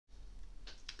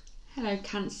Hello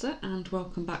Cancer, and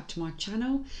welcome back to my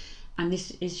channel, and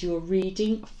this is your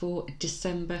reading for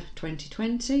December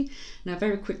 2020. Now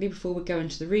very quickly before we go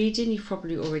into the reading, you've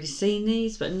probably already seen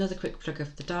these, but another quick plug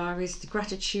of the diaries. The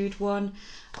gratitude one,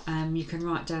 you can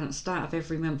write down at the start of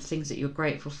every month things that you're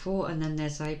grateful for, and then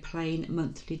there's a plain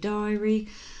monthly diary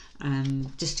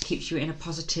just keeps you in a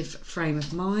positive frame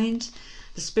of mind.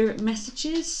 The spirit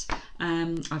messages,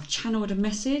 I've channeled a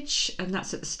message, and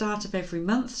that's at the start of every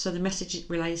month, so the message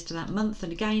relates to that month.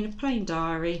 And again, a plain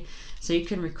diary, so you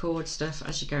can record stuff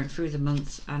as you're going through the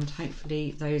month, and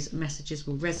hopefully those messages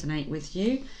will resonate with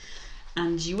you.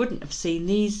 And you wouldn't have seen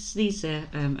these are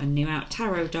a new out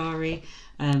tarot diary.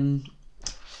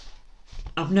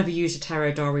 I've never used a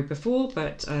tarot diary before,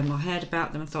 but I heard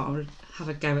about them and thought I would have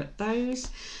a go at those.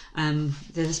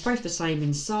 They're both the same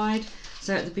inside.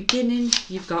 So at the beginning,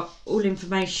 you've got all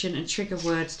information and trigger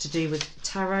words to do with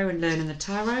tarot and learning the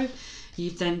tarot.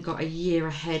 You've then got a year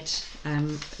ahead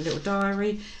little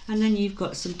diary, and then you've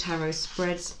got some tarot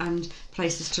spreads and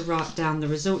places to write down the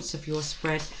results of your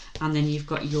spread, and then you've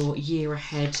got your year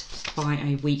ahead by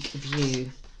a week view.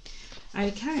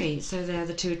 Okay, so they're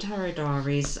the two tarot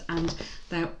diaries, and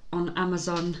they're on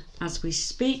Amazon as we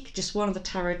speak. Just one of the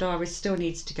tarot diaries still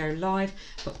needs to go live,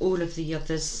 but all of the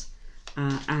others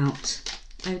are out.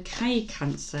 Okay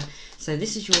Cancer, so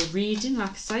this is your reading,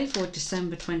 like I say, for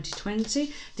December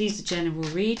 2020. These are general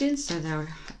readings, so they'll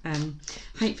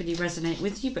hopefully resonate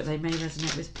with you, but they may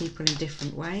resonate with people in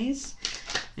different ways.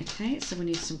 Okay, so we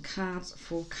need some cards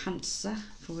for Cancer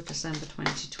for December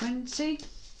 2020.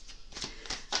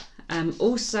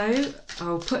 Also,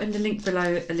 I'll put in the link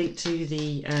below a link to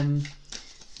the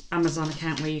Amazon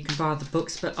account where you can buy the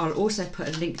books, but I'll also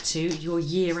put a link to your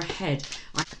year ahead.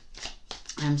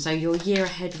 So your year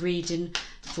ahead reading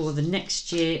for the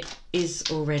next year is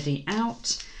already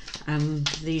out.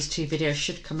 These two videos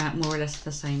should come out more or less at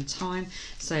the same time.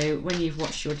 So when you've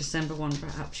watched your December one,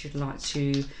 perhaps you'd like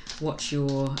to watch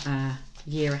your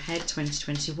year ahead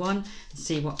 2021 and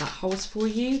see what that holds for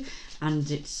you.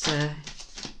 And it's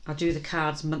I'll do the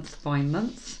cards month by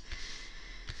month.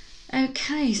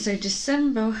 Okay, so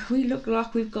December, we look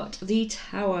like we've got the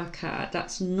Tower card.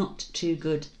 That's not too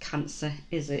good, Cancer,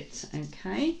 is it?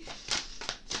 Okay,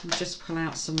 I'll just pull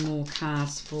out some more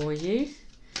cards for you.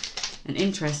 And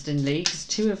interestingly, because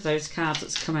two of those cards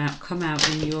that's come out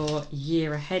in your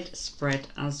year ahead spread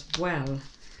as well.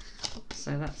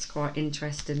 So that's quite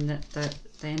interesting that the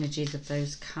energies of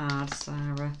those cards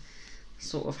are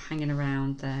sort of hanging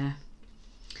around there.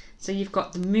 So you've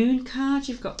got the Moon card,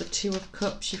 you've got the Two of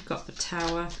Cups, you've got the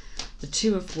Tower, the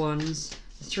Two of Wands,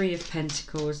 the Three of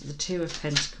Pentacles, the Two of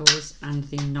Pentacles, and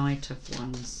the Knight of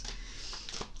Wands.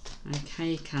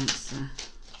 Okay, Cancer.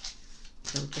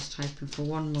 So we're just hoping for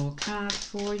one more card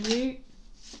for you.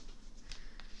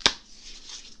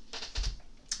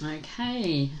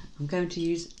 Okay, I'm going to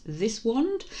use this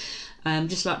wand.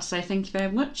 Just like to say thank you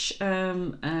very much.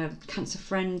 A Cancer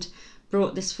friend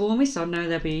brought this for me, so I know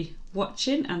they'll be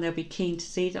watching and they'll be keen to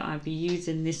see that I'll be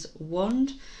using this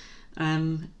wand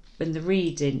in the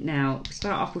reading. Now,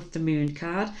 start off with the Moon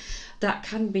card. That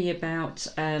can be about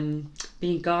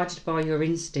being guided by your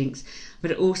instincts,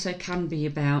 but it also can be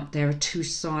about there are two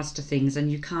sides to things and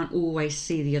you can't always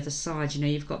see the other side. You know,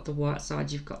 you've got the white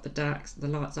side, you've got the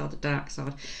light side, the dark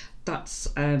side. That's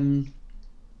how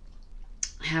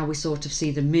we sort of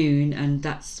see the moon, and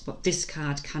that's what this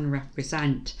card can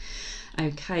represent.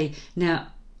 Okay, now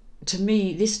to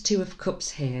me, this Two of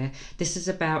Cups here, this is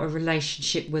about a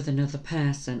relationship with another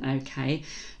person. Okay,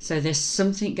 so there's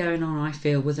something going on, I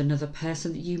feel, with another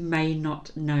person that you may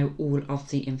not know all of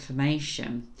the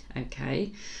information.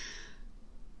 Okay,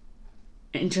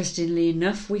 interestingly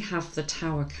enough, we have the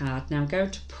Tower card. Now I'm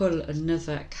going to pull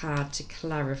another card to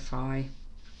clarify.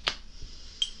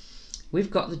 We've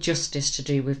got the Justice to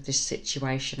do with this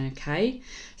situation. Okay,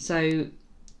 so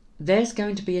there's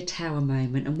going to be a Tower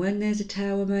moment, and when there's a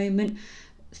Tower moment,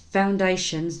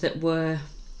 foundations that were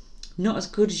not as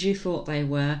good as you thought they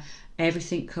were,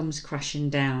 everything comes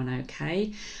crashing down.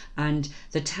 Okay, and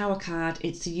the Tower card,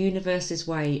 it's the universe's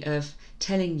way of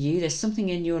telling you there's something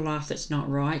in your life that's not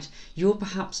right. You're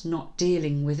perhaps not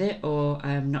dealing with it, or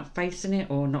not facing it,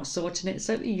 or not sorting it,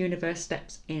 so the universe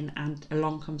steps in and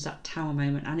along comes that Tower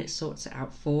moment and it sorts it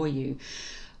out for you.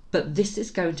 But this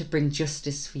is going to bring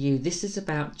justice for you. This is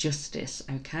about justice,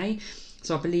 okay?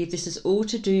 So I believe this is all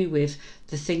to do with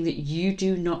the thing that you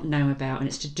do not know about, and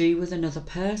it's to do with another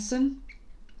person.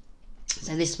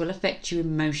 So this will affect you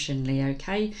emotionally,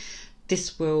 okay?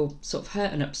 this will sort of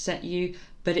hurt and upset you,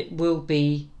 but it will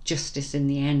be justice in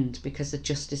the end, because the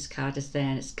Justice card is there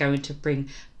and it's going to bring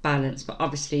balance. But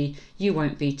obviously you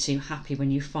won't be too happy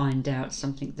when you find out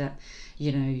something that,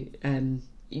 you know,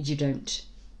 you don't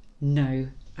know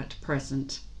at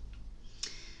present.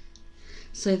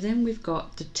 So then we've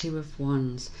got the Two of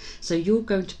Wands. So you're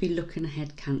going to be looking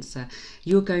ahead, Cancer.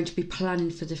 You're going to be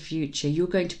planning for the future. You're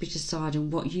going to be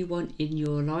deciding what you want in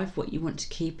your life, what you want to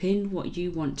keep in, what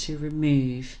you want to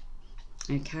remove.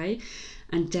 Okay,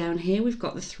 and down here we've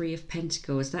got the Three of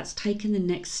Pentacles. That's taken the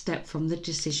next step from the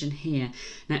decision here.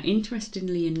 Now,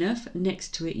 interestingly enough,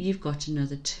 next to it you've got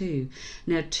another two.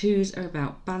 Now, twos are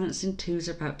about balancing, twos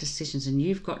are about decisions, and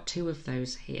you've got two of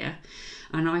those here.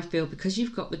 And I feel because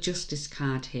you've got the Justice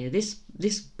card here, this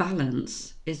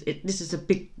balance is this is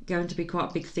going to be quite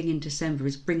a big thing in December,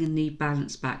 is bringing the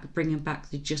balance back, bringing back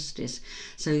the justice.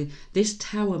 So this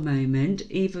Tower moment,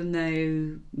 even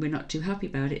though we're not too happy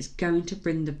about it, is going to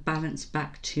bring the balance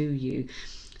back to you.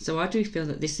 So I do feel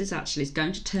that this is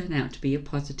going to turn out to be a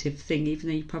positive thing, even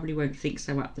though you probably won't think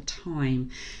so at the time.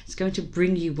 It's going to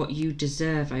bring you what you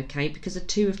deserve, okay? Because the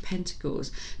Two of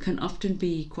Pentacles can often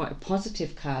be quite a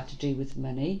positive card to do with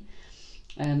money.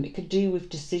 It could do with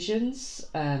decisions,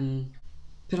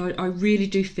 but I really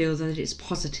do feel that it's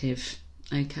positive,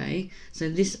 okay? So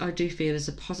this I do feel is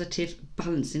a positive,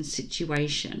 balancing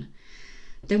situation.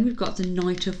 Then we've got the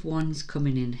Knight of Wands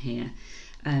coming in here.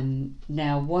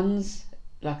 Now, wands,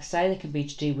 like I say, they can be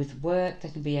to do with work, they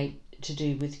can be to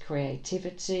do with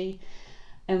creativity,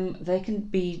 they can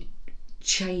be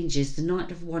changes. The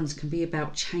Knight of Wands can be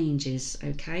about changes,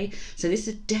 okay? So this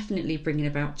is definitely bringing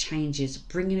about changes,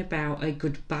 bringing about a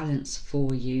good balance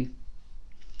for you.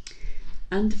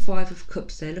 And the Five of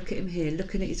Cups there, look at him here,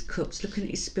 looking at his cups, looking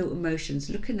at his spilt emotions,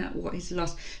 looking at what he's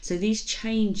lost. So these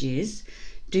changes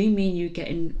do mean you're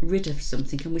getting rid of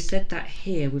something, and we said that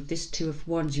here with this Two of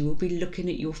Wands, you will be looking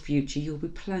at your future, you'll be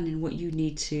planning what you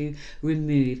need to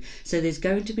remove. So there's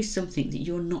going to be something that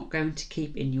you're not going to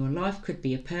keep in your life. Could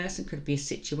be a person, could be a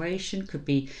situation, could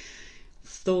be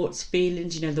thoughts,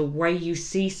 feelings, you know, the way you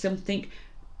see something.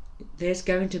 There's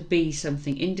going to be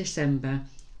something in December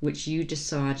which you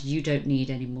decide you don't need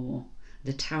anymore.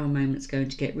 The Tower moment's going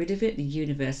to get rid of it. The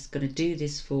universe is going to do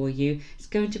this for you. It's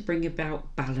going to bring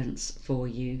about balance for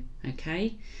you,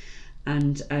 okay?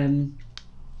 And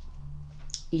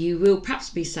you will perhaps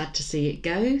be sad to see it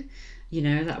go. You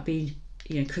know, that'll be,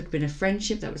 you know, could have been a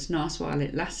friendship that was nice while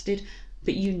it lasted,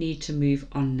 but you need to move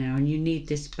on now, and you need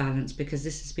this balance, because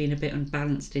this has been a bit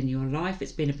unbalanced in your life.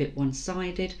 It's been a bit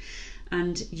one-sided,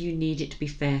 and you need it to be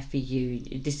fair for you.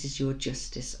 This is your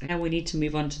justice. Now we need to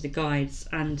move on to the guides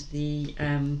and the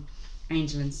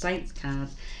Angel and Saints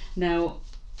cards. Now,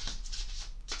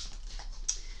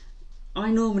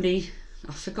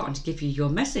 I've forgotten to give you your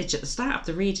message at the start of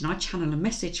the reading. I channel a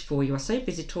message for you. I was so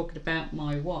busy talking about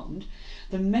my wand.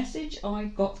 The message I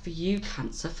got for you,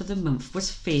 Cancer, for the month was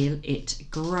feel it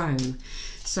grow.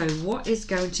 So what is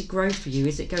going to grow for you?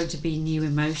 Is it going to be new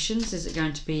emotions? Is it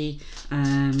going to be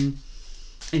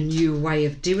a new way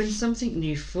of doing something,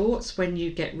 new thoughts? When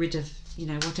you get rid of, you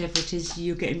know, whatever it is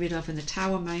you're getting rid of in the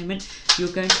Tower moment, you're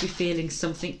going to be feeling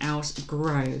something else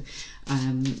grow.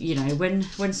 You know,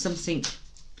 when something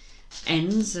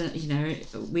ends, you know,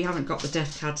 we haven't got the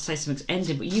Death card to say something's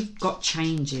ending, but you've got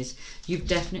changes. You've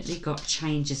definitely got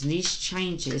changes, and these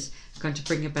changes are going to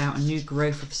bring about a new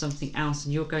growth of something else,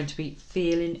 and you're going to be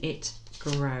feeling it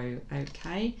grow,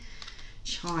 okay?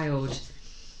 Child,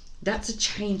 that's a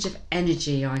change of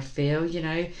energy, I feel. You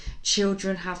know,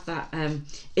 children have that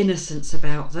innocence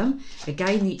about them.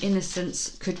 Again, the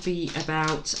innocence could be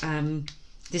about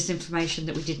this information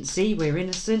that we didn't see. We're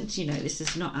innocent, you know, this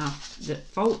is not the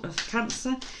fault of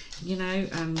Cancer. You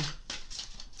know,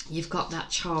 you've got that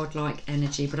childlike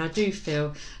energy, but I do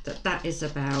feel that that is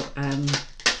about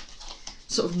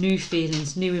sort of new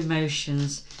feelings, new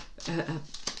emotions,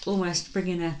 almost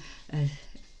bringing a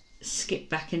skip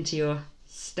back into your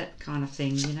step kind of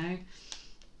thing, you know.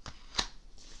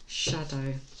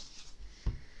 Shadow.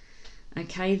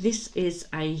 Okay, this is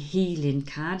a healing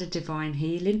card, a divine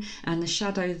healing, and the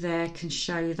shadow there can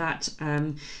show that,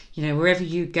 you know, wherever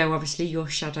you go, obviously your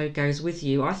shadow goes with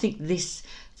you. I think this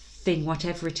thing,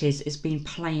 whatever it is been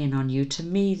playing on you. To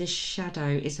me, this shadow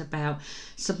is about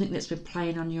something that's been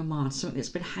playing on your mind, something that's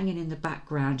been hanging in the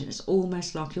background, and it's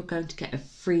almost like you're going to get a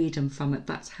freedom from it.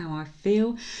 That's how I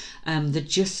feel. The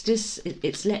justice,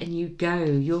 it's letting you go.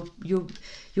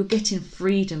 You're getting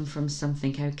freedom from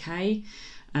something, okay?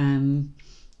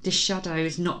 This shadow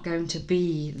is not going to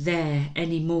be there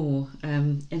anymore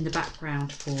in the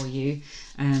background for you.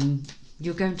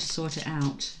 You're going to sort it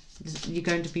out, You're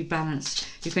going to be balanced.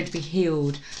 You're going to be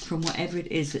healed from whatever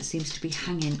it is that seems to be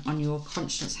hanging on your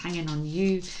conscience, hanging on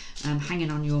you,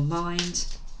 hanging on your mind.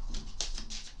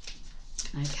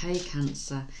 Okay,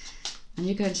 Cancer. And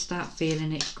you're going to start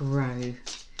feeling it grow.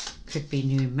 Could be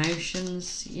new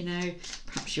emotions, you know,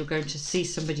 perhaps you're going to see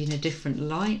somebody in a different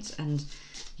light, and,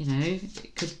 you know,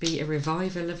 it could be a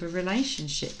revival of a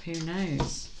relationship, who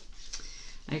knows.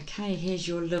 Okay, here's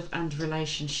your love and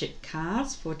relationship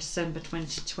cards for December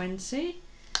 2020.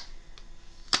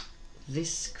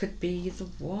 This could be the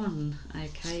one.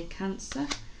 Okay, Cancer.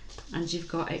 And you've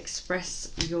got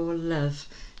express your love.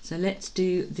 So let's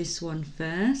do this one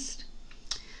first.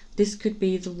 This could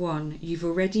be the one. You've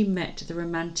already met the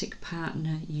romantic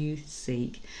partner you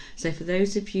seek. So for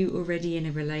those of you already in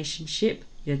a relationship,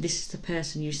 you know, this is the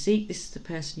person you seek, this is the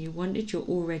person you wanted, you're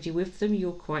already with them,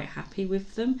 you're quite happy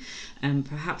with them.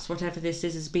 Perhaps whatever this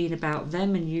is has been about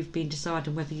them, and you've been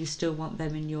deciding whether you still want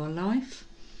them in your life.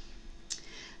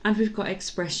 And we've got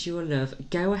express your love.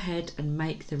 Go ahead and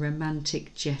make the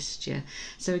romantic gesture.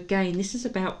 So again, this is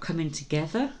about coming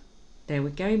together. There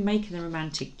we go, making the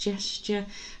romantic gesture,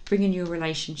 bringing your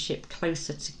relationship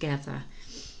closer together.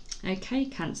 Okay,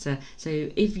 Cancer, so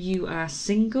if you are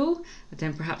single,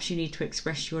 then perhaps you need to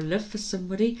express your love for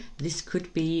somebody. This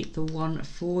could be the one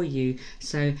for you.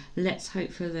 So let's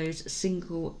hope for those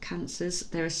single Cancers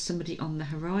there is somebody on the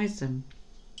horizon.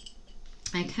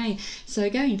 Okay, so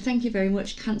again, thank you very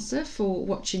much, Cancer, for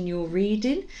watching your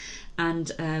reading,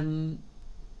 and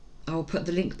I'll put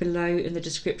the link below in the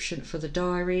description for the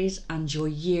diaries, and your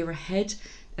year ahead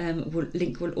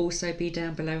link will also be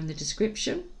down below in the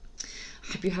description.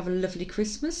 I hope you have a lovely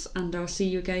Christmas, and I'll see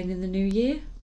you again in the new year.